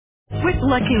With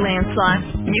Lucky Land Slots,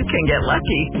 you can get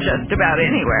lucky just about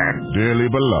anywhere. Dearly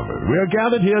beloved, we are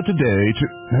gathered here today to...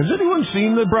 Has anyone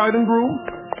seen the bride and groom?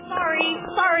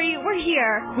 Sorry, we're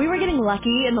here. We were getting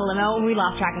lucky in the limo and we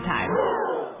lost track of time.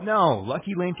 No,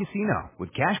 Lucky Land Casino,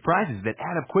 with cash prizes that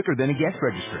add up quicker than a guest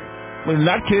registry. In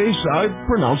that case, I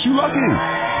pronounce you lucky.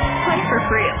 Play for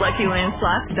free at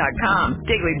LuckyLandSlots.com.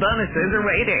 Daily bonuses are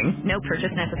waiting. No purchase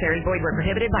necessary. Void where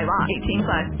prohibited by law. 18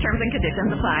 plus. Terms and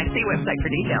conditions apply. See website for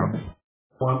details.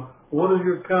 What is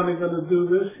your county going to do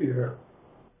this year?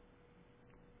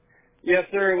 Yes,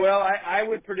 sir. Well, I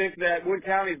would predict that Wood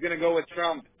County is going to go with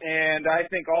Trump, and I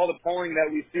think all the polling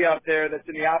that we see out there that's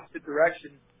in the opposite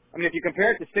direction. I mean, if you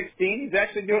compare it to 16, he's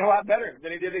actually doing a lot better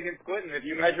than he did against Clinton. If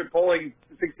you measure polling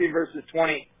 16 versus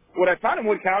 20, what I found in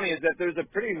Wood County is that there's a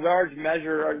pretty large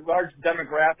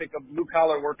demographic of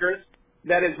blue-collar workers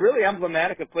that is really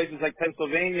emblematic of places like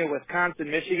Pennsylvania, Wisconsin,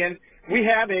 Michigan. We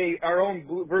have our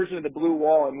own version of the blue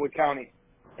wall in Wood County.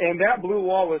 And that blue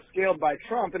wall was scaled by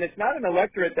Trump, and it's not an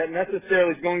electorate that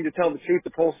necessarily is going to tell the truth to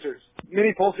pollsters.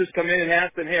 Many pollsters come in and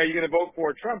ask them, hey, are you going to vote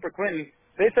for Trump or Clinton?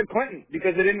 They said Clinton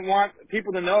because they didn't want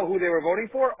people to know who they were voting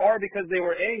for or because they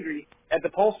were angry at the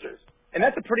pollsters. And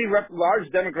that's a pretty large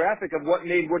demographic of what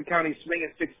made Wood County swing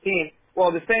at 16.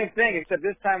 Well, the same thing, except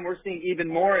this time we're seeing even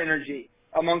more energy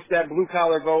amongst that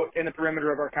blue-collar vote in the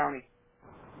perimeter of our county.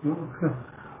 Okay.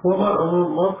 Well,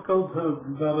 let's go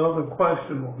to that other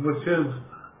question, which is,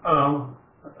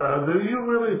 do you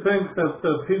really think that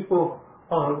the people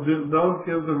don't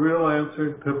give the real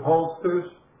answer to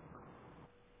pollsters?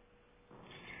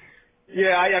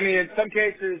 Yeah, I mean, in some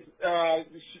cases,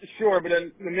 sure, but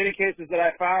in the many cases that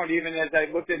I found, even as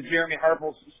I looked at Jeremy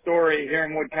Harpel's story here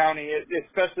in Wood County,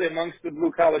 especially amongst the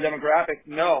blue-collar demographic,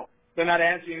 no, they're not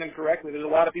answering them correctly. There's a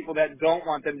lot of people that don't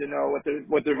want them to know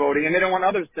what they're voting, and they don't want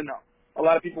others to know. A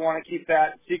lot of people want to keep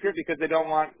that secret because they don't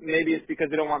want, maybe it's because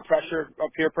they don't want pressure or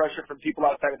peer pressure from people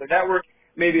outside of their network.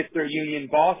 Maybe it's their union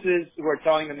bosses who are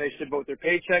telling them they should vote their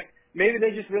paycheck. Maybe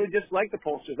they just really dislike the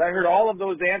pollsters. I heard all of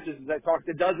those answers as I talked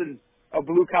to dozens of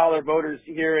blue-collar voters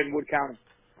here in Wood County.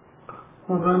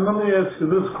 Well, then let me ask you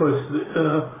this question.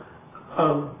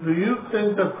 Do you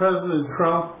think that President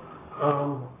Trump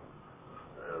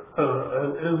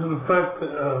is in effect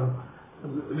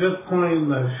just plain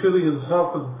shooting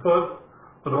himself in the foot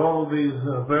with all of these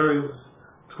various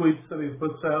tweets that he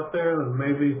puts out there, and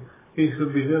maybe he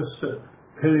should be just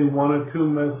hitting one or two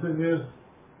messages?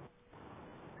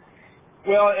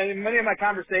 Well, in many of my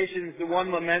conversations, the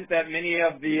one lament that many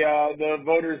of the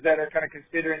voters that are kind of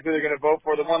considering who they're going to vote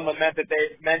for, the one lament that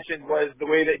they mentioned was the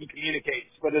way that he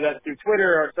communicates, whether that's through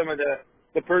Twitter or some of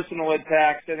the personal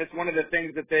attacks. And it's one of the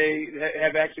things that they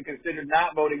have actually considered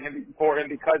not voting for him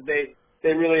because they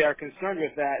really are concerned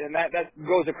with that. And that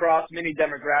goes across many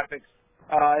demographics,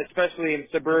 especially in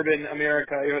suburban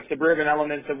America, suburban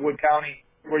elements of Wood County,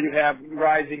 where you have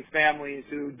rising families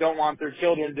who don't want their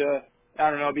children to,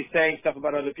 be saying stuff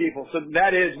about other people. So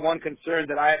that is one concern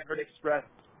that I have heard expressed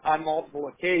on multiple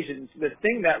occasions. The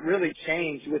thing that really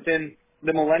changed within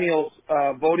the millennials'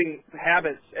 voting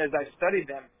habits as I studied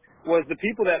them was the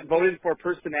people that voted for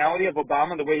personality of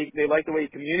Obama, they liked the way he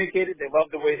communicated, they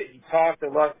loved the way that he talked, they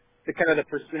loved the kind of the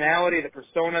personality, the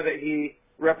persona that he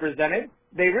represented.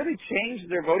 They really changed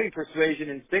their voting persuasion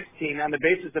in 16 on the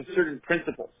basis of certain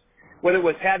principles. Whether it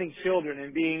was having children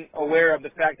and being aware of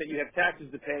the fact that you have taxes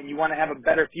to pay and you want to have a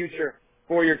better future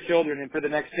for your children and for the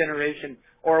next generation,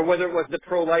 or whether it was the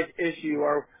pro-life issue,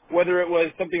 or whether it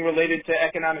was something related to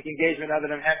economic engagement now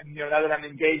that I'm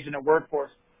engaged in a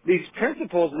workforce. These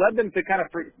principles led them to kind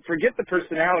of forget the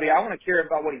personality. I want to care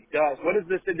about what he does. What is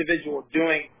this individual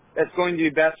doing that's going to be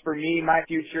best for me, my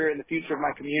future, and the future of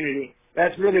my community?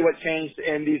 That's really what changed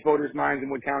in these voters' minds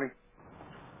in Wood County.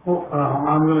 Well,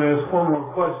 I'm going to ask one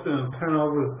more question and turn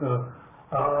over to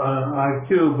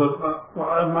IQ. But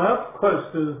my other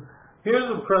question is, here's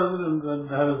a president that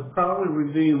has probably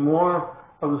redeemed more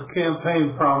of his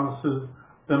campaign promises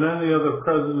than any other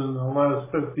president in the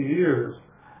last 50 years.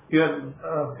 Yet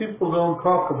people don't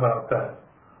talk about that.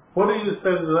 What do you say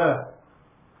to that?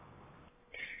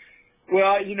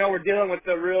 Well, we're dealing with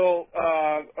a real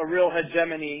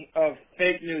hegemony of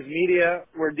fake news media.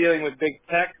 We're dealing with big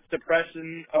tech,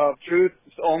 suppression of truth,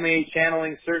 only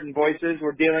channeling certain voices.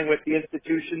 We're dealing with the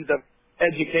institutions of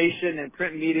education and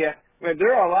print media. I mean,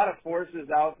 there are a lot of forces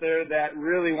out there that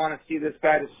really want to see this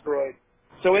guy destroyed.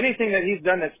 So anything that he's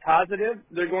done that's positive,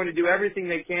 they're going to do everything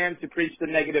they can to preach the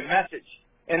negative message.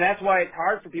 And that's why it's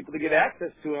hard for people to get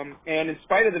access to him. And in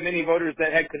spite of the many voters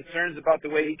that had concerns about the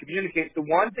way he communicates, the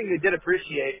one thing they did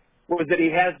appreciate was that he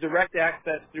has direct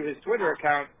access through his Twitter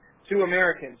account to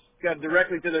Americans,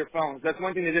 directly to their phones. That's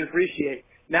one thing they did appreciate.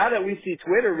 Now that we see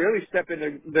Twitter really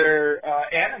stepping their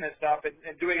animus up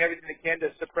and doing everything they can to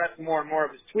suppress more and more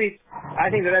of his tweets, I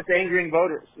think that's angering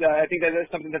voters. I think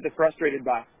that's something that they're frustrated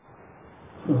by.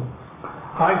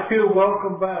 IQ,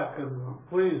 welcome back, and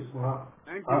please,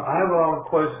 Thank you. I have a lot of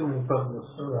questions,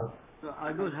 but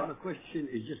I don't have a question.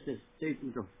 It's just a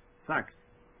statement of fact.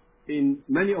 In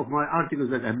many of my articles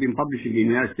that I've been publishing in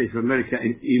the United States of America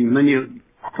and in many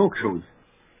talk shows,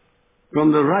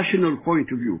 from the rational point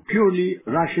of view, purely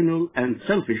rational and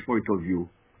selfish point of view,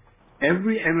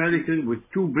 every American with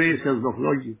 2 brain cells of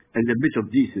logic and a bit of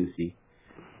decency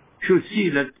should see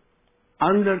that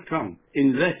under Trump,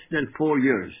 in less than 4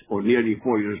 years, or nearly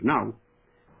 4 years now,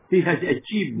 he has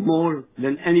achieved more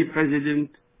than any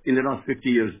president in the last 50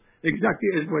 years. Exactly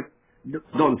as what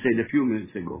Don said a few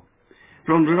minutes ago.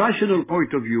 From the rational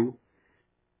point of view,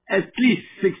 at least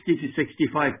 60 to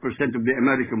 65% of the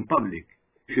American public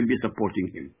should be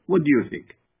supporting him. What do you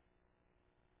think?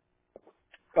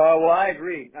 Well, I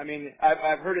agree. I mean,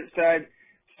 I've heard it said,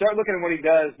 start looking at what he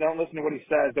does. Don't listen to what he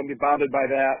says. Don't be bothered by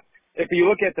that. If you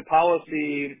look at the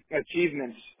policy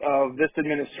achievements of this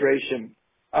administration,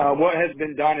 what has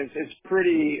been done is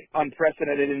pretty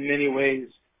unprecedented in many ways.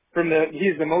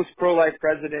 He's the most pro-life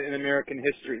president in American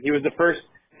history. He was the first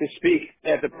to speak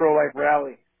at the pro-life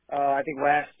rally, I think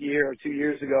last year or 2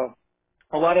 years ago.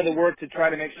 A lot of the work to try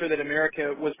to make sure that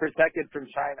America was protected from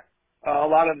China. A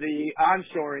lot of the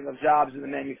onshoring of jobs in the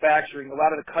manufacturing, a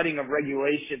lot of the cutting of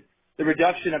regulation, the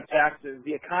reduction of taxes,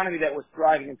 the economy that was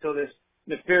thriving until this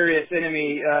nefarious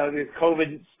enemy, this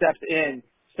COVID stepped in,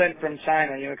 sent from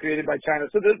China, created by China.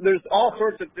 So there's all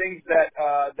sorts of things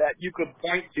that you could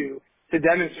point to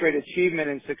demonstrate achievement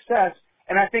and success.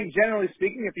 And I think generally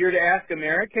speaking, if you were to ask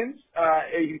Americans,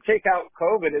 you take out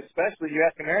COVID especially, you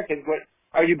ask Americans,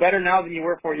 are you better now than you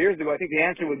were 4 years ago? I think the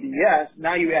answer would be yes.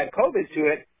 Now you add COVID to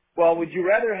it. Well, would you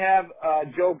rather have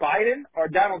Joe Biden or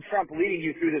Donald Trump leading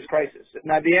you through this crisis?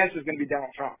 Now, the answer is going to be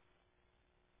Donald Trump.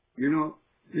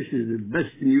 This is the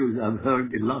best news I've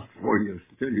heard in the last 4 years,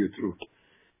 to tell you the truth.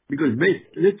 Because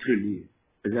literally,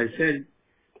 as I said,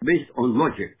 based on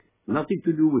logic, nothing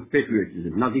to do with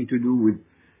patriotism, nothing to do with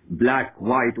black,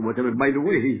 white, or whatever. By the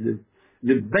way, he's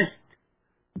the best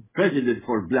president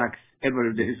for blacks ever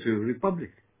in the history of the Republic.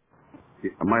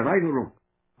 Am I right or wrong?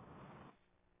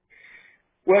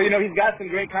 Well, he's got some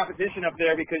great competition up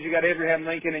there because you got Abraham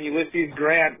Lincoln and Ulysses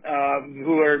Grant,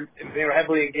 who are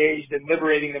heavily engaged in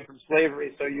liberating them from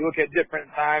slavery. So you look at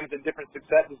different times and different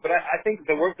successes. But I think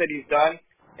the work that he's done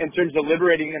in terms of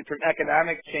liberating them from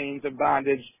economic chains of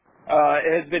bondage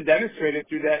has been demonstrated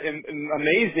through that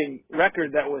amazing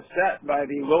record that was set by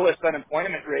the lowest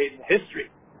unemployment rate in the history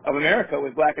of America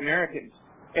with black Americans.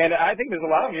 And I think there's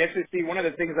a lot of them. You actually see one of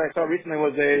the things I saw recently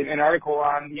was an article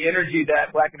on the energy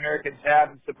that black Americans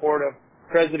have in support of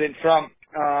President Trump.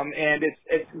 And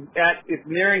it's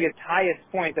nearing its highest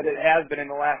point that it has been in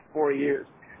the last 4 years.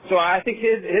 So I think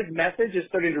his message is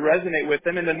starting to resonate with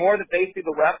them. And the more that they see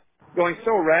the left going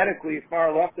so radically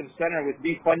far left of center with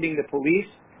defunding the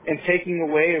police and taking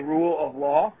away a rule of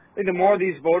law, I think the more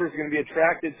these voters are going to be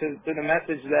attracted to the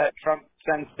message that Trump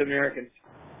sends to Americans.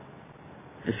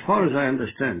 As far as I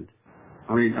understand,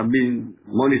 I've been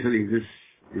monitoring this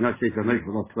United States of America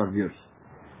for about 12 years.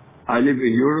 I live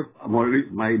in Europe.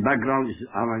 My background is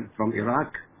I'm from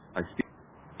Iraq. I speak.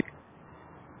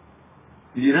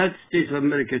 The United States of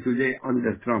America today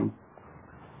under Trump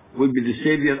will be the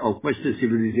savior of Western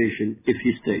civilization if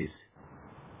he stays.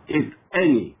 If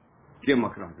any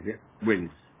Democrat wins,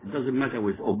 it doesn't matter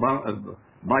with Obama,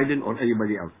 Biden or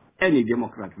anybody else, any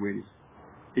Democrat wins,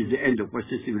 is the end of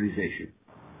Western civilization.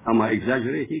 Am I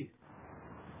exaggerating?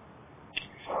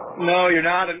 No, you're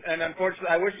not. And unfortunately,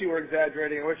 I wish you were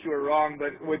exaggerating. I wish you were wrong.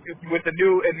 But with the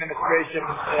new administration,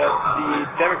 the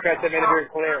Democrats have made it very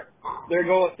clear. Their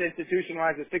goal is to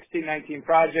institutionalize the 1619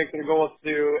 Project. Their goal is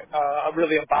to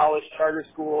really abolish charter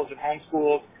schools and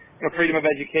homeschools, freedom of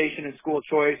education and school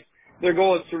choice. Their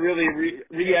goal is to really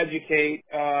re-educate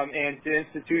and to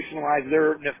institutionalize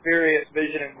their nefarious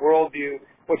vision and worldview,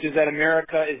 which is that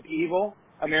America is evil.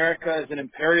 America is an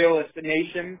imperialist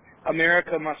nation.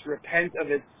 America must repent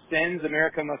of its sins.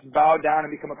 America must bow down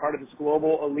and become a part of this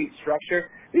global elite structure.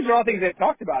 These are all things they've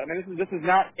talked about. This is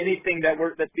not anything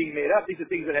that's being made up. These are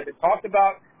things that have been talked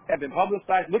about, have been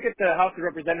publicized. Look at the House of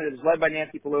Representatives led by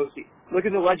Nancy Pelosi. Look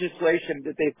at the legislation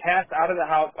that they've passed out of the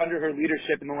House under her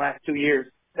leadership in the last 2 years.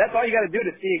 That's all you got to do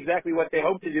to see exactly what they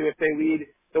hope to do if they lead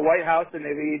the White House and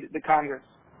they lead the Congress.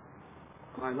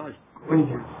 My last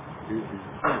question is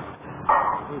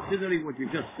considering what you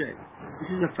just said, this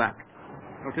is a fact,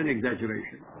 not an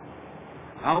exaggeration.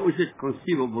 How is it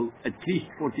conceivable at least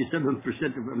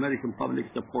 47% of American public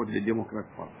support the Democrat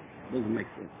Party? Doesn't make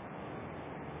sense.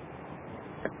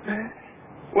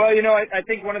 Well, you know, I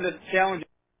think one of the challenges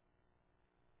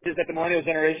that the millennial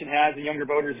generation has, and younger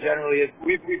voters generally, is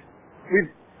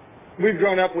we've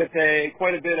grown up with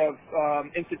quite a bit of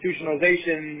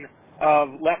institutionalization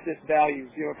of leftist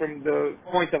values. You know, from the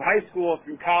points of high school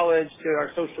through college to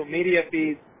our social media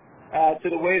feeds, to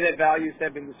the way that values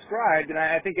have been described. And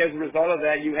I think as a result of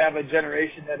that, you have a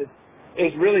generation that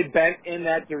is really bent in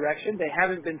that direction. They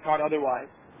haven't been taught otherwise.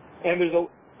 And there's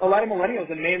a lot of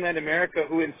millennials in mainland America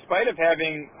who, in spite of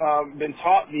having been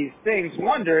taught these things,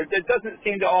 wonder it doesn't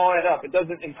seem to all add up. It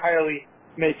doesn't entirely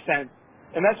make sense.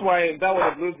 And that's why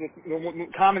Bellwether Blues, the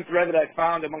common thread that I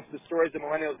found amongst the stories of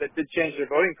millennials that did change their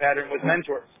voting pattern was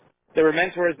mentors. There were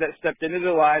mentors that stepped into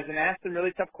their lives and asked them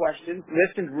really tough questions,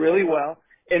 listened really well,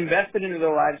 invested into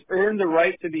their lives, earned the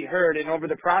right to be heard, and over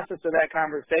the process of that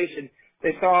conversation,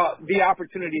 they saw the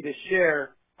opportunity to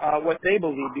share what they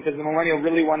believed, because the millennial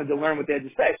really wanted to learn what they had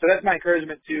to say. So that's my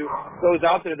encouragement to those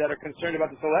out there that are concerned about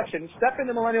this election. Step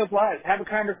into millennials' lives, have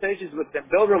conversations with them,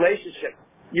 build relationships.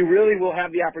 You really will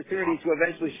have the opportunity to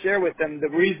eventually share with them the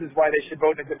reasons why they should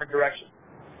vote in a different direction.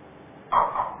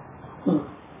 How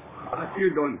you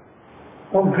doing?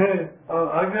 Okay,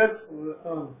 I guess,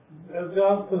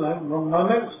 Johnson, my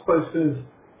next question is,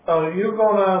 you're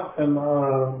going out and,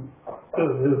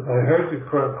 if I heard you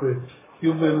correctly,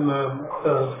 you've been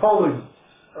polling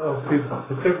people,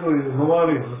 particularly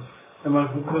millennials.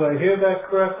 Did I hear that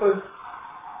correctly?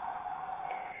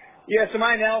 Yeah, so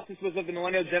my analysis was of the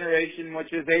millennial generation,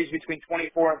 which is aged between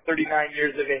 24 and 39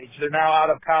 years of age. They're now out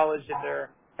of college and they're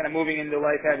kind of moving into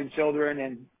life, having children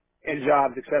and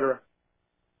jobs, et cetera.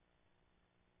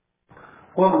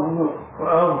 Well,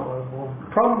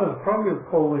 from your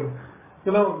polling,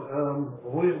 you know,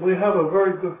 we have a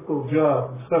very difficult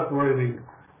job separating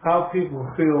how people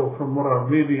feel from what our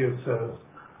media says.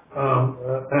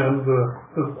 And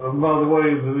by the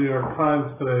way, the New York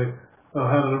Times today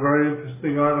had a very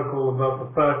interesting article about the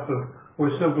fact that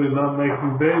we're simply not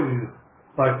making babies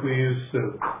like we used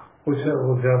to, which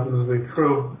happens to be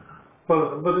true.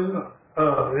 But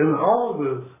in all of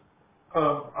this,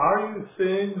 are you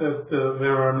seeing that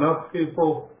there are enough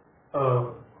people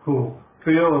who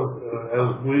feel,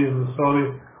 as we in the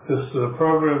Saudi, this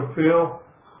program feel,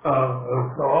 to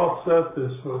offset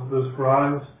this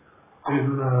rise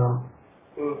in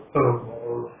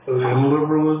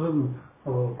liberalism,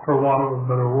 for want of a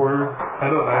better word?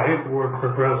 I hate the word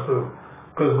progressive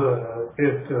because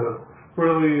it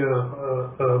really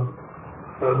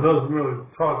doesn't really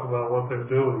talk about what they're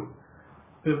doing.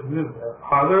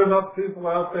 Are there enough people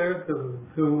out there to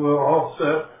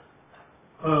offset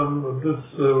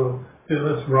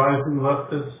this rising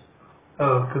leftist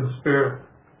conspiracy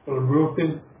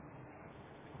grouping?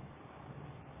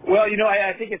 Well, you know,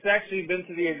 I think it's actually been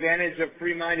to the advantage of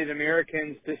free-minded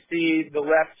Americans to see the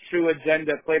left's true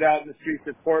agenda played out in the streets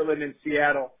of Portland and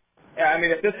Seattle. I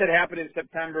mean, if this had happened in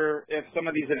September, if some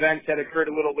of these events had occurred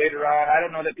a little later on, I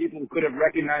don't know that people could have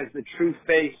recognized the true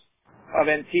face of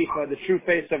Antifa, the true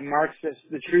face of Marxists,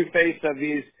 the true face of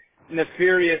these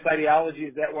nefarious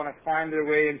ideologies that want to find their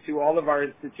way into all of our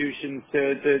institutions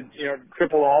to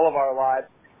cripple all of our lives.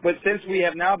 But since we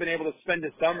have now been able to spend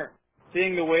a summer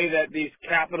seeing the way that these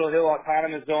Capitol Hill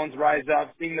autonomous zones rise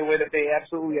up, seeing the way that they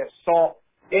absolutely assault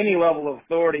any level of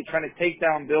authority, trying to take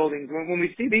down buildings, when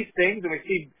we see these things and we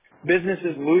see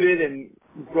businesses looted and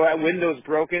windows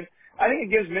broken, I think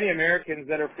it gives many Americans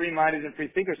that are free-minded and free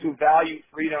thinkers who value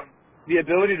freedom the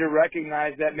ability to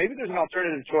recognize that maybe there's an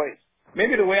alternative choice.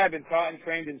 Maybe the way I've been taught and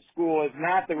trained in school is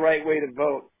not the right way to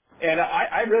vote. And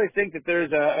I really think that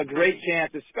there's a great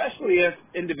chance, especially if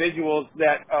individuals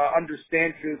that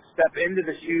understand truth step into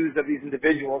the shoes of these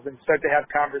individuals and start to have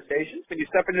conversations. When you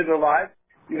step into their lives,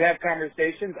 you have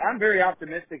conversations. I'm very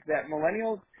optimistic that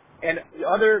millennials and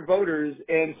other voters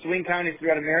in swing counties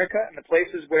throughout America and the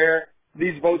places where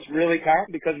these votes really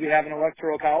count, because we have an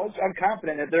electoral college, I'm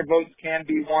confident that their votes can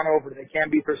be won over. They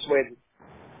can be persuaded.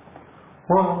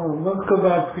 Well, let's go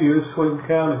back to your swing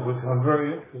county, which I'm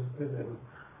very interested in.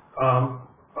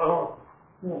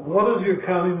 What is your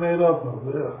county made up of?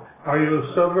 Are you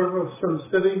a suburb of some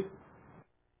city?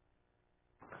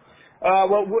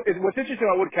 Well, what's interesting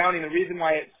about Wood County, and the reason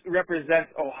why it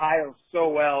represents Ohio so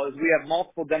well, is we have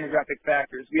multiple demographic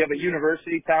factors. We have a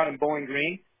university town in Bowling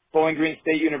Green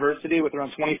State University, with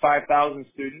around 25,000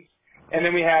 students. And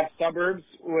then we have suburbs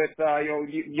with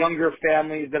younger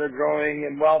families that are growing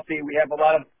and wealthy. We have a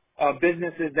lot of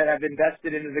businesses that have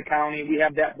invested into the county. We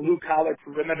have that blue-collar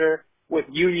perimeter with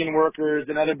union workers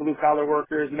and other blue-collar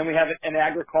workers. And then we have an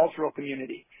agricultural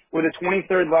community. We're the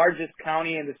 23rd largest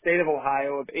county in the state of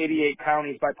Ohio of 88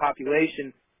 counties by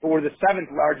population, but we're the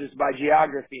 7th largest by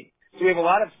geography. So we have a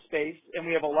lot of space, and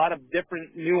we have a lot of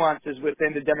different nuances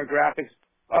within the demographics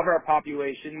of our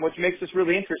population, which makes us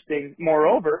really interesting.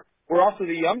 Moreover, we're also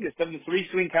the youngest of the 3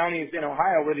 swing counties in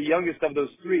Ohio. We're the youngest of those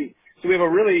 3. So we have a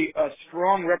really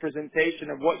strong representation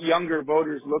of what younger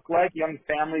voters look like, young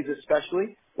families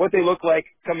especially, what they look like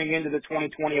coming into the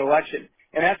 2020 election.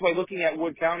 And that's why looking at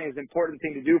Wood County is an important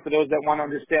thing to do for those that want to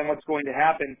understand what's going to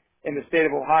happen in the state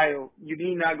of Ohio. You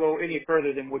need not go any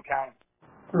further than Wood County.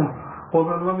 Well,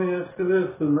 then let me ask you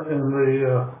this. In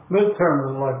the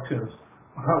midterm elections,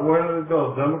 where did it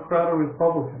go, Democrat or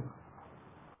Republican?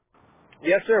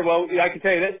 Yes, sir. Well, I can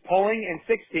tell you this. Polling in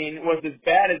 16 was as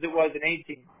bad as it was in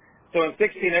 18. So in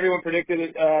 16, everyone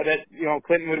predicted that,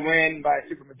 Clinton would win by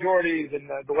supermajorities and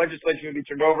the legislature would be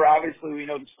turned over. Obviously, we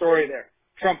know the story there.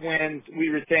 Trump wins. We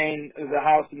retain the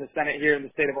House and the Senate here in the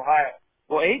state of Ohio.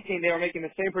 Well, 18, they were making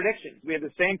the same predictions. We had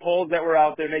the same polls that were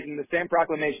out there making the same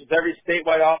proclamations. Every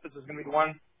statewide office was going to be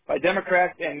won by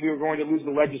Democrats, and we were going to lose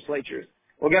the legislatures.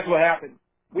 Well, guess what happened?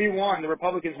 We won. The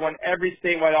Republicans won every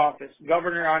statewide office,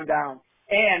 governor on down.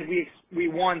 And we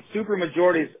won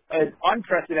supermajorities,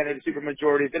 unprecedented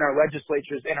supermajorities in our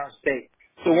legislatures in our state.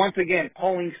 So once again,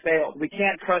 polling failed. We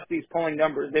can't trust these polling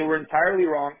numbers. They were entirely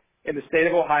wrong in the state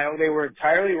of Ohio. They were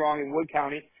entirely wrong in Wood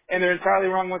County. And they're entirely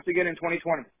wrong once again in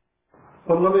 2020.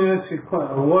 But let me ask you a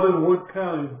question. What did Wood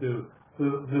County do?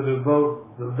 Did it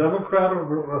vote the Democrat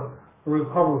or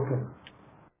Republican?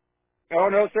 Oh,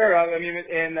 no, sir. I mean,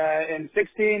 in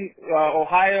 16,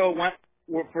 Ohio went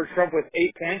for Trump with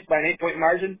 8 points by an 8-point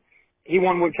margin. He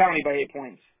won Wood County by 8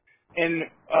 points. In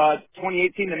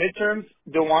 2018, the midterms,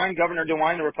 Governor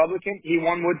DeWine, the Republican, he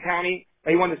won Wood County.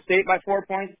 He won the state by 4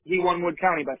 points. He won Wood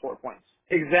County by 4 points.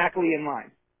 Exactly in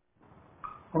line.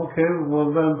 Okay,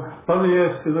 well then, let me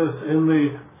ask you this. In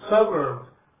the suburbs,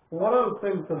 one of the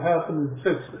things that happened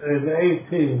in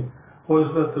 18 was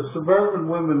that the suburban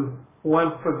women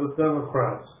went for the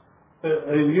Democrats.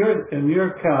 In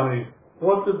your county,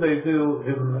 what did they do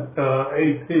in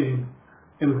 18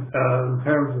 in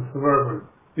terms of suburban?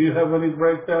 Do you have any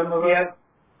breakdown of that?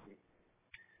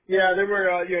 Yeah, there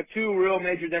were 2 real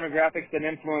major demographics that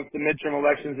influenced the midterm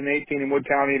elections in 18 in Wood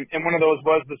County, and one of those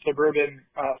was the suburban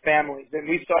families. And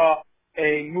we saw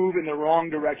a move in the wrong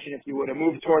direction, if you would, a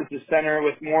move towards the center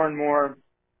with more and more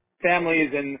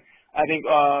families and I think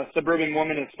suburban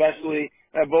women especially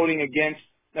voting against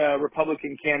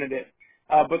Republican candidates.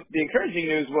 But the encouraging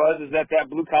news is that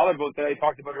blue-collar vote that I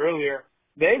talked about earlier,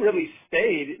 they really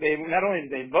stayed. They not only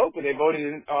did they vote, but they voted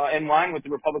in line with the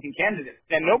Republican candidate.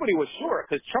 And nobody was sure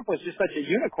because Trump was just such a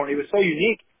unicorn. He was so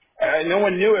unique. No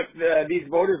one knew if these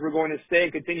voters were going to stay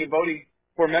and continue voting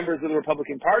for members of the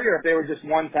Republican Party or if they were just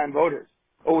one-time voters.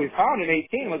 What we found in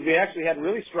 18 was we actually had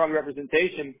really strong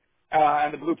representation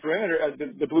on the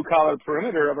blue-collar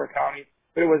perimeter of our county,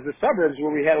 but it was the suburbs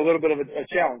where we had a little bit of a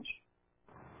challenge.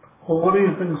 Well, what do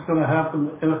you think is going to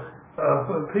happen?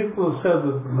 People have said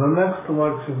that the next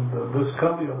election, this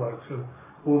coming election,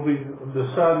 will be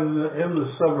decided in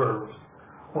the suburbs.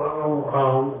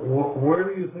 Well, where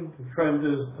do you think the trend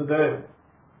is today?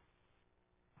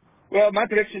 Well, my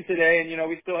prediction today, and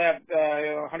we still have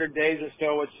 100 days or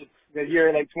so, which the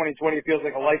year like 2020 feels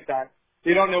like a lifetime. So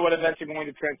you don't know what events are going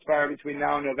to transpire between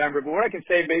now and November. But what I can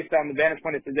say based on the vantage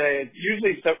point of today is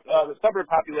usually the suburb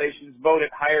populations vote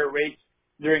at higher rates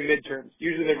during midterms.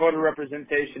 Usually their voter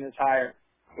representation is higher.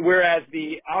 Whereas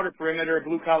the outer perimeter,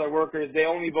 blue-collar workers, they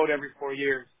only vote every 4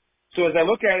 years. So as I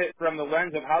look at it from the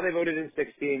lens of how they voted in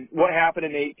 16, what happened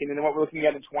in 18, and then what we're looking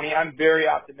at in 20, I'm very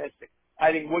optimistic.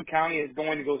 I think Wood County is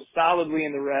going to go solidly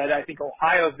in the red. I think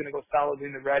Ohio is going to go solidly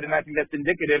in the red, and I think that's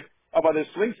indicative of other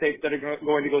swing states that are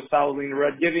going to go solidly in the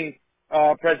red, giving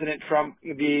President Trump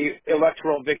the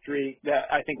electoral victory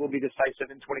that I think will be decisive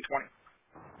in 2020.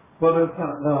 But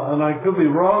and I could be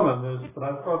wrong on this, but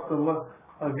I thought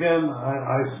again,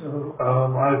 I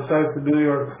cite the New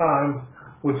York Times,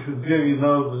 which Jimmy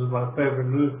knows is my favorite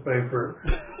newspaper.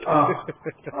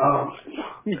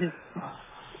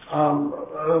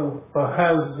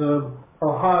 Has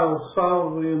Ohio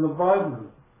solidly in the Biden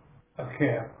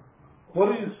camp. What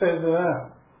do you say to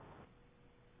that?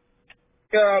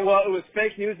 Well, it was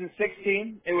fake news in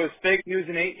 16, it was fake news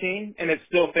in 18, and it's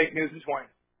still fake news in 20.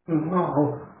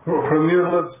 No, from your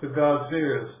lips to God's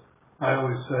ears, I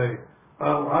always say.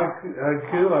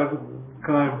 IQ,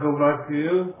 can I go back to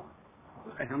you?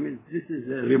 I mean, this is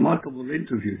a remarkable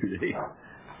interview today.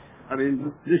 I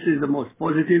mean, this is the most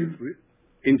positive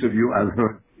interview I've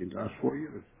heard in the last 4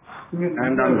 years.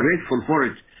 And I'm grateful for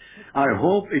it. I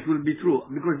hope it will be true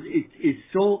because it is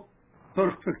so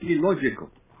perfectly logical.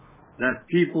 that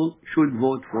people should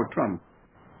vote for Trump.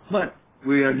 But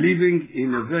we are living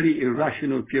in a very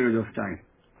irrational period of time.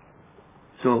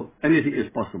 So anything is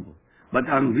possible. But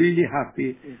I'm really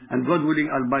happy, and God willing,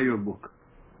 I'll buy your book.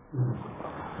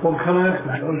 Well, can I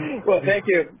ask? Well, thank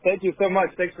you. Thank you so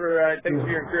much. Thanks for your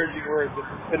encouraging words.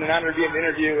 It's been an honor to be in the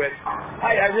interview, and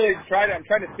I really I'm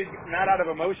trying to speak not out of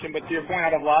emotion, but to your point,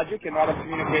 out of logic and out of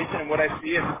communication. And what I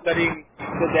see is studying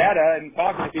the data and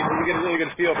talking to people, you get a really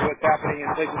good feel for what's happening in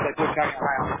places like Wood County,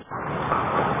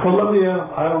 Ohio. Well, let me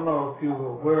ask, I don't know if you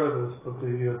were aware of this, but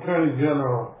the Attorney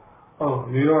General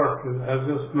of New York has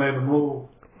just made a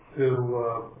move to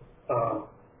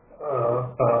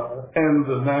end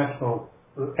the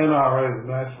NRA, the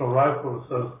National Rifle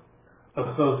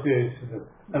Association.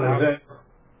 And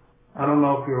I don't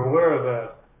know if you're aware of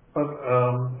that, but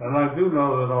and I do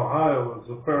know that Ohio is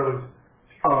a fairly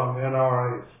strong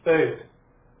NRA state.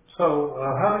 So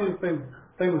how do you think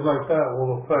things like that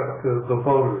will affect the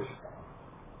voters?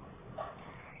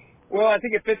 Well, I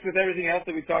think it fits with everything else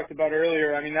that we talked about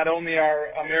earlier. I mean, not only are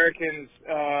Americans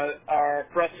are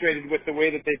frustrated with the way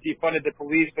that they defunded the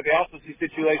police, but they also see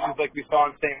situations like we saw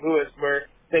in St. Louis where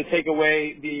they take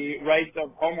away the rights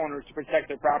of homeowners to protect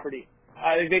their property.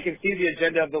 I think they can see the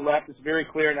agenda of the left. It's very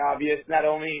clear and obvious. Not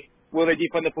only will they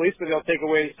defund the police, but they'll take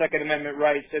away Second Amendment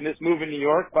rights. And this move in New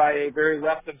York by a very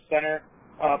left of center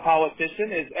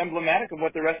politician is emblematic of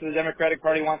what the rest of the Democratic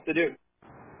Party wants to do.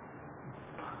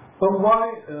 But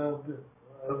why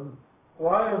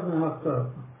isn't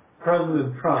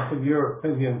President Trump, in your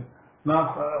opinion,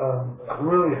 not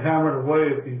really hammered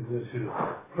away at these issues?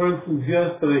 For instance,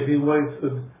 yesterday he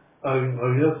wasted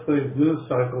yesterday's news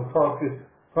cycle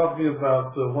talking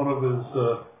about one of his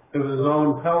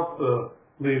own health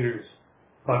leaders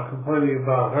by complaining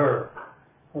about her.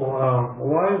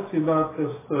 Why is he not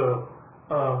just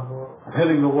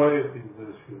heading away at these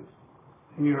issues,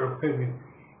 in your opinion?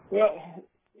 Well,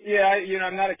 yeah,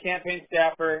 I'm not a campaign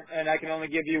staffer, and I can only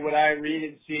give you what I read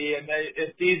and see. And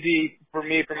it's easy for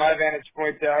me, from my vantage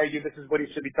point, to argue this is what he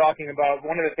should be talking about.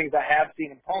 One of the things I have seen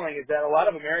in polling is that a lot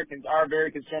of Americans are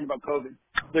very concerned about COVID.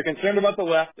 They're concerned about the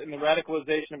left and the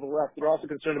radicalization of the left. They're also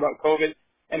concerned about COVID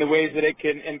and the ways that it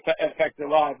can affect their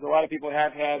lives. A lot of people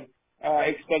have had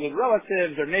extended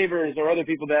relatives or neighbors or other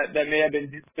people that may have been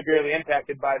severely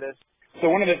impacted by this. So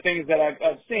one of the things that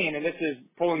I've seen, and this is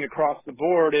pulling across the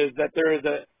board, is that there is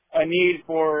a need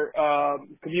for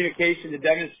communication to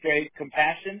demonstrate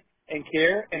compassion and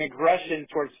care and aggression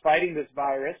towards fighting this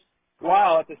virus,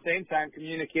 while at the same time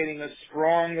communicating a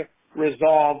strong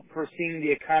resolve for seeing the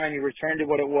economy return to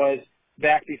what it was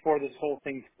back before this whole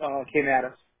thing came at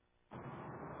us.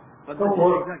 But this is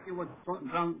exactly what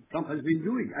Trump has been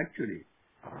doing, actually.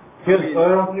 Yes, I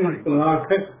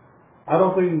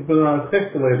don't think he's been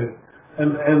articulated.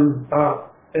 And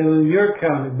in your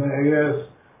county, may I ask,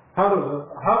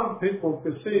 how do people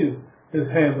perceive his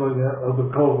handling of the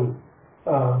COVID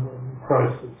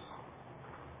crisis?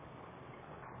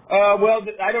 Well,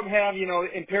 I don't have,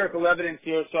 empirical evidence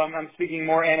here, so I'm speaking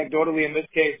more anecdotally in this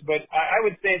case. But I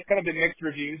would say it's kind of been mixed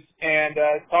reviews. And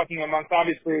talking amongst,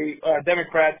 obviously,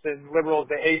 Democrats and liberals,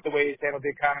 they hate the way he's handled the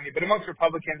economy. But amongst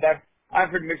Republicans, I've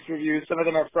heard mixed reviews. Some of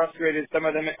them are frustrated. Some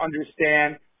of them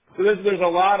understand. So there's a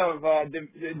lot of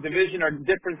division or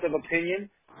difference of opinion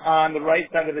on the right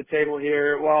side of the table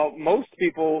here, while most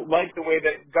people like the way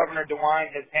that Governor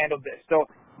DeWine has handled this. So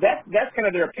that's kind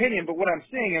of their opinion. But what I'm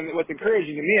seeing, and what's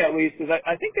encouraging to me at least, is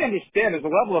I think they understand there's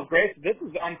a level of grace. This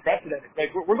is unprecedented.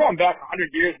 Like, we're going back 100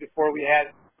 years before we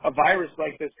had a virus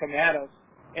like this come at us.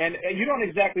 And you don't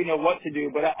exactly know what to do,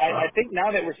 but I think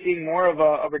now that we're seeing more of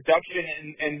a reduction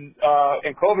in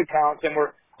COVID counts, and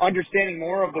we're understanding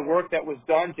more of the work that was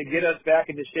done to get us back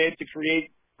into shape to create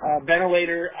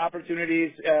ventilator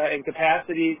opportunities and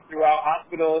capacity throughout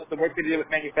hospitals, the work they did with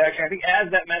manufacturing. I think as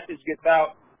that message gets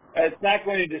out, it's not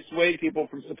going to dissuade people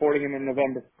from supporting him in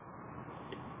November.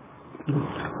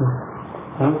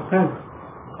 Okay.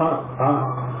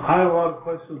 I have a lot of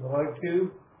questions like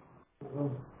you.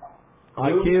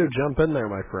 IQ, jump in there,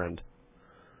 my friend.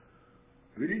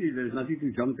 Really, there's nothing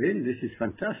to jump in. This is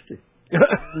fantastic.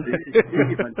 It's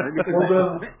really fantastic.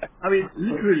 Because I mean,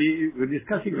 literally, we're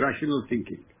discussing rational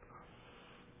thinking.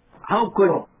 How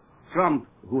could Trump,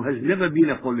 who has never been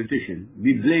a politician,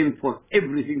 be blamed for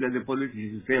everything that the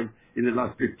politicians failed in the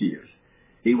last 50 years?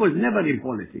 He was never in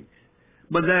politics.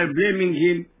 But they're blaming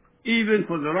him even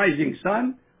for the rising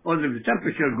sun, or the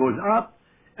temperature goes up,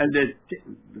 and the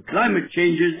climate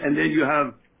changes, and then you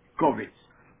have COVID.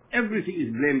 Everything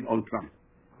is blamed on Trump.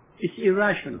 It's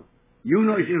irrational. You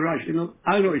know it's irrational.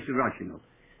 I know it's irrational.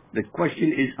 The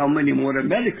question is how many more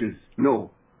Americans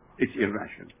know it's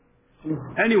irrational.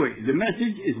 Anyway, the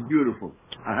message is beautiful.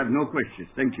 I have no questions.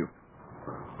 Thank you.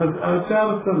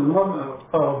 Jonathan,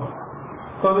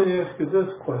 let me ask you this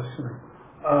question.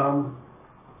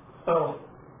 So,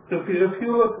 if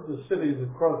you look at the cities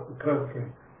across the country,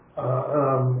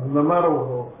 no matter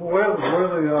where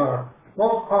they are,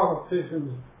 most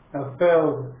politicians have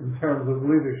failed in terms of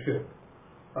leadership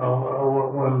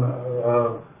when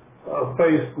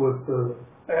faced with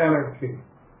anarchy.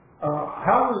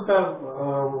 How is that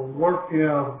working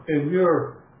out in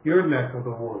your neck of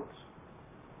the woods?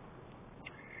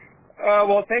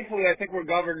 Well, thankfully, I think we're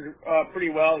governed pretty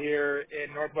well here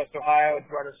in Northwest Ohio and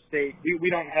throughout our state. We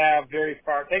don't have very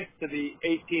far, thanks to the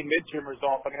 18 midterm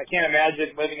results. I mean, I can't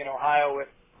imagine living in Ohio with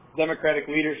Democratic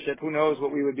leadership. Who knows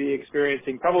what we would be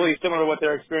experiencing? Probably similar to what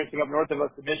they're experiencing up north of us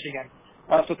in Michigan.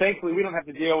 So thankfully, we don't have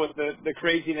to deal with the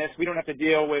craziness. We don't have to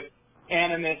deal with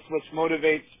animus, which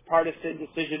motivates partisan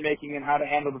decision-making and how to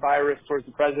handle the virus towards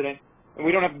the president. And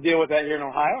we don't have to deal with that here in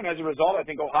Ohio. And as a result, I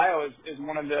think Ohio is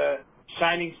one of the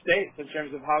shining states in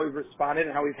terms of how we've responded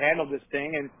and how we've handled this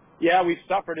thing. And yeah, we've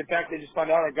suffered. In fact, they just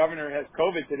found out our governor has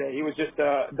COVID today. He was just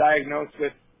diagnosed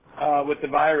with the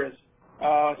virus.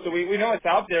 So we know it's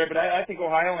out there, but I think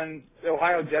Ohio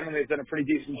generally has done a pretty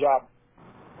decent job.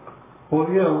 Well,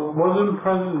 yeah, wasn't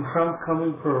President Trump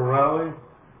coming for a rally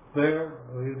there,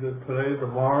 either today,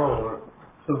 tomorrow, or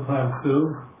sometime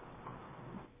soon?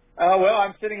 Well,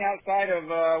 I'm sitting outside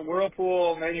of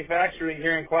Whirlpool Manufacturing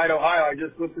here in Clyde, Ohio. I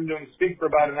just listened to him speak for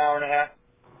about an hour and a half.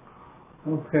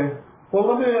 Okay. Well,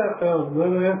 let me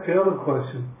ask the other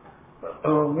question.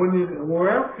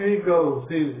 Wherever he goes,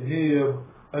 he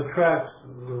attracts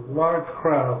large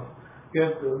crowds.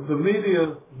 Yet the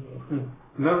media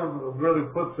never really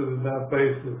puts it in that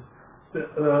basis.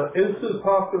 Is his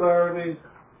popularity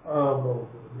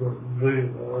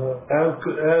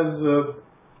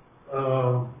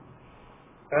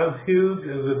as huge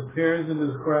as it appears in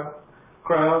his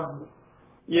crowd?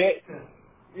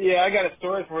 Yeah, I got a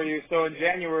story for you. So in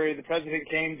January, the president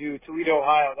came to Toledo,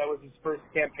 Ohio. That was his first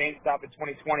campaign stop in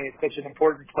 2020. It's such an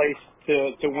important place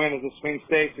to win as a swing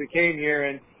state. So he came here,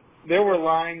 and there were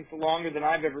lines longer than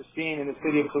I've ever seen in the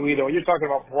city of Toledo. You're talking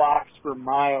about blocks for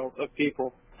miles of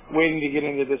people waiting to get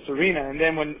into this arena. And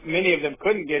then when many of them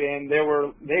couldn't get in, they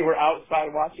were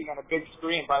outside watching on a big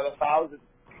screen by the thousands.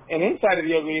 And inside of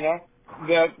the arena,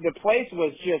 the place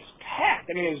was just packed.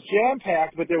 I mean, it was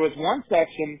jam-packed, but there was one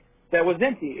section that was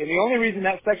empty. And the only reason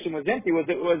that section was empty was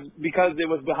because it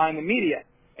was behind the media.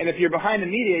 And if you're behind the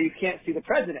media, you can't see the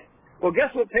president. Well,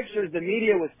 guess what pictures the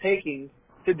media was taking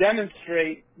to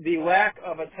demonstrate the lack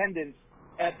of attendance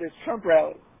at this Trump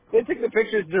rally? They took the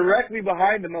pictures directly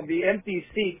behind them of the empty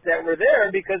seats that were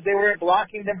there because they were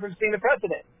blocking them from seeing the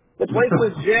president. The place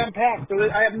was jam-packed. So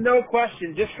I have no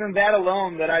question, just from that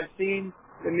alone, that I've seen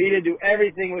the media do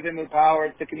everything within their power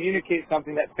to communicate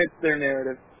something that fits their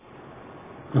narrative.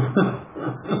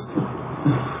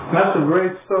 That's a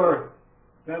great story.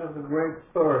 That is a great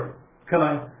story. Can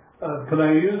I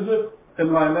use it in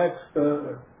my next?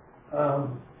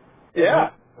 Yeah,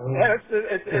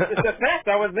 it's a fact.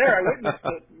 I was there. I witnessed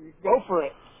it. Go for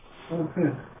it.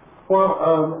 Okay.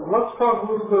 Well, let's talk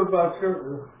a little bit about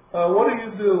your. What do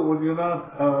you do when you're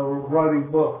not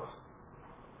writing books?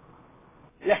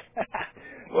 Yeah.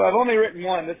 Well, I've only written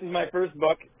one. This is my first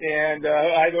book, and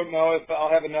I don't know if I'll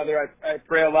have another. I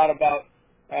pray a lot about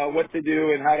what to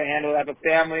do and how to handle it. I have a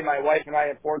family. My wife and I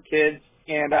have 4 kids,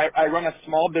 and I run a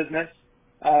small business.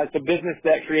 It's a business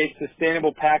that creates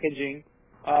sustainable packaging.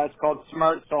 It's called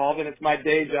Smart Solve, and it's my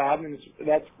day job, and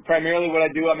that's primarily what I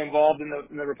do. I'm involved in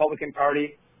the Republican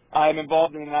Party. I'm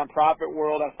involved in the nonprofit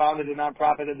world. I founded a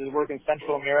nonprofit that does work in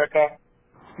Central America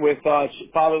with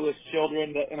fatherless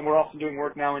children, and we're also doing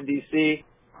work now in D.C.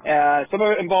 So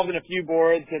I'm involved in a few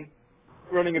boards and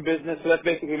running a business, so that's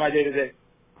basically my day-to-day.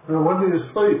 When do you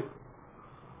sleep?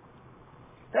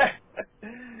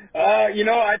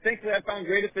 I think that I found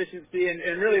great efficiency,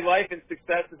 and really life and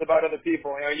success is about other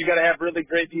people. You got to have really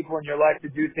great people in your life to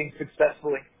do things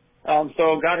successfully.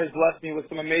 So God has blessed me with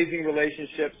some amazing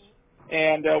relationships.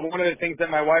 And one of the things that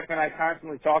my wife and I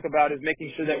constantly talk about is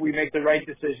making sure that we make the right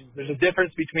decisions. There's a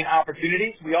difference between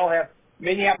opportunities. We all have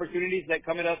many opportunities that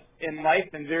come at us in life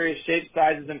in various shapes,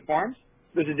 sizes, and forms.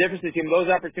 There's a difference between those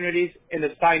opportunities and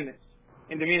assignments.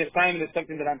 And to me, an assignment is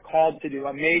something that I'm called to do.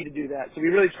 I'm made to do that. So we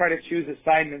really try to choose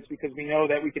assignments because we know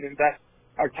that we can invest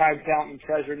our time, talent, and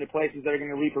treasure into places that are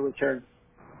going to reap a return.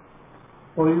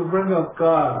 Well, you bring up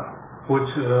God,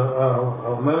 which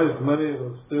many of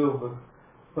us do,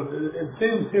 but it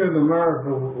seems here in America,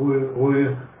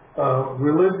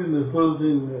 religion is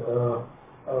losing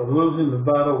the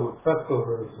battle with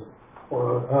secularism.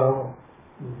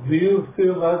 Do you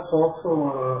feel that's also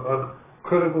a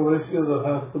critical issue that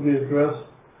has to be addressed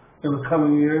in the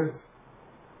coming years?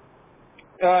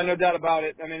 No doubt about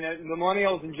it. I mean, the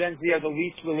millennials and Gen Z are the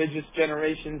least religious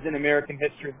generations in American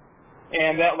history.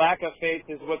 And that lack of faith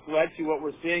is what's led to what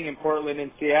we're seeing in Portland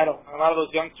and Seattle. A lot of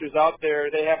those youngsters out there,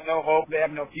 they have no hope, they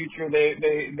have no future, they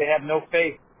have no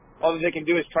faith. All that they can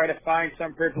do is try to find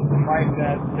some purpose in life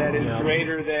that is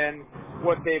greater than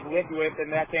what they've lived with,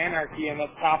 and that's anarchy, and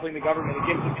that's toppling the government.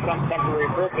 It gives them some temporary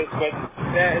purpose, but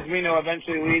that, as we know,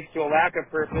 eventually leads to a lack of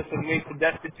purpose and leads to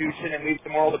destitution and leads to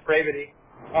moral depravity.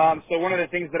 So one of the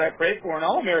things that I pray for, and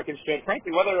all Americans should,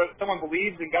 frankly, whether someone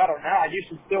believes in God or not, you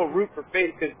should still root for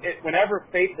faith, because whenever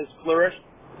faith has flourished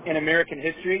in American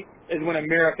history is when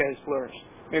America has flourished.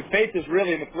 I mean, faith is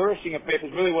really, the flourishing of faith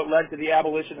is really what led to the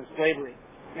abolition of slavery.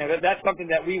 You know, that's something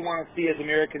that we want to see as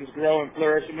Americans grow and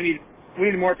flourish, and we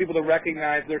need more people to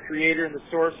recognize their creator and the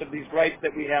source of these rights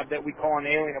that we have that we call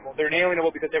unalienable. They're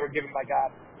inalienable because they were given by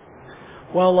God.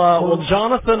 Well,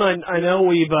 Jonathan, I know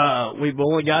we've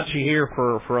only got you here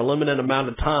for a limited amount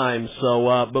of time.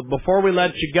 So, but before we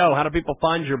let you go, how do people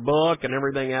find your book and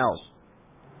everything else?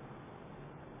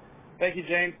 Thank you,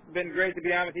 James. It's been great to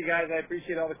be on with you guys. I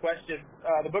appreciate all the questions.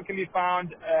 The book can be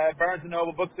found at Barnes &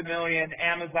 Noble, Books A Million,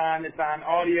 Amazon. It's on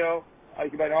audio. You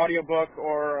can buy an audio book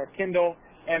or a Kindle.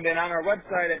 And then on our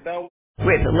website at Bellwether.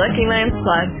 With Lucky Land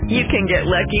Slots, you can get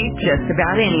lucky just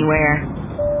about anywhere.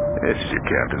 This is your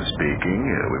captain speaking.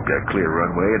 We've got clear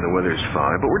runway and the weather's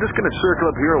fine, but we're just going to circle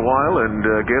up here a while and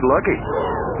get lucky.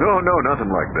 No,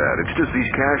 nothing like that. It's just these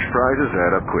cash prizes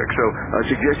add up quick. So I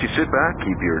suggest you sit back,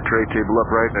 keep your tray table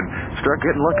upright, and start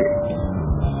getting lucky.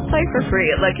 Play for free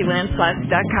at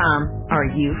LuckyLandSlots.com. Are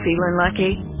you feeling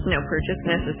lucky? No purchase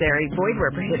necessary. Void where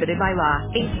prohibited by law.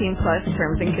 18+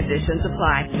 terms and conditions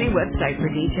apply. See website for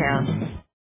details.